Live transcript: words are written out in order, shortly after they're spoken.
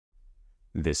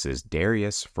This is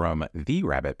Darius from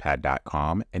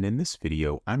therabbitpad.com, and in this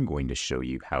video, I'm going to show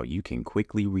you how you can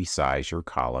quickly resize your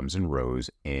columns and rows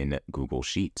in Google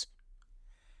Sheets.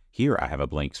 Here I have a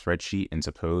blank spreadsheet, and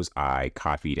suppose I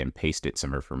copied and pasted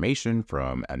some information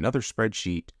from another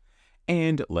spreadsheet,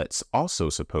 and let's also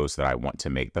suppose that I want to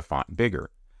make the font bigger.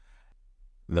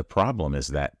 The problem is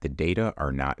that the data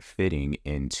are not fitting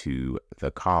into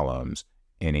the columns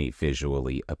in a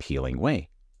visually appealing way.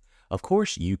 Of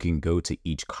course, you can go to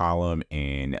each column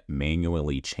and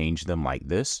manually change them like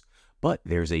this, but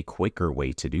there's a quicker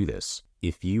way to do this.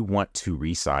 If you want to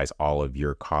resize all of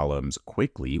your columns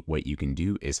quickly, what you can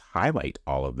do is highlight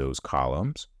all of those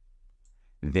columns,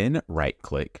 then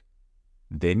right-click,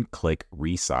 then click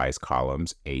Resize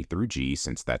Columns A through G,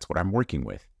 since that's what I'm working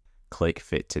with. Click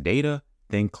Fit to Data,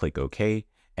 then click OK,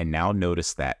 and now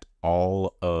notice that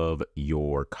all of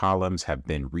your columns have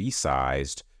been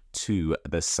resized to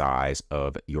the size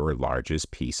of your largest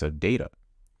piece of data.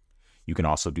 You can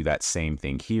also do that same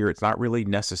thing here. It's not really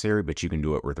necessary, but you can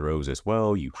do it with rows as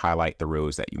well. You highlight the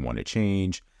rows that you want to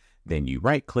change, then you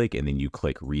right click and then you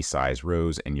click Resize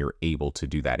Rows, and you're able to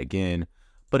do that again,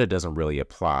 but it doesn't really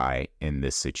apply in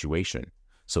this situation.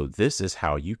 So this is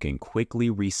how you can quickly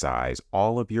resize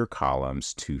all of your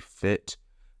columns to fit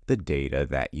the data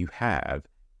that you have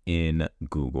in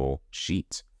Google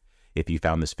Sheets. If you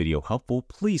found this video helpful,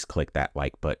 please click that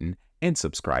like button and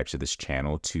subscribe to this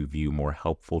channel to view more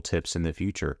helpful tips in the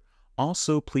future.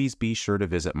 Also, please be sure to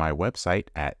visit my website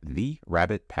at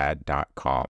therabbitpad.com.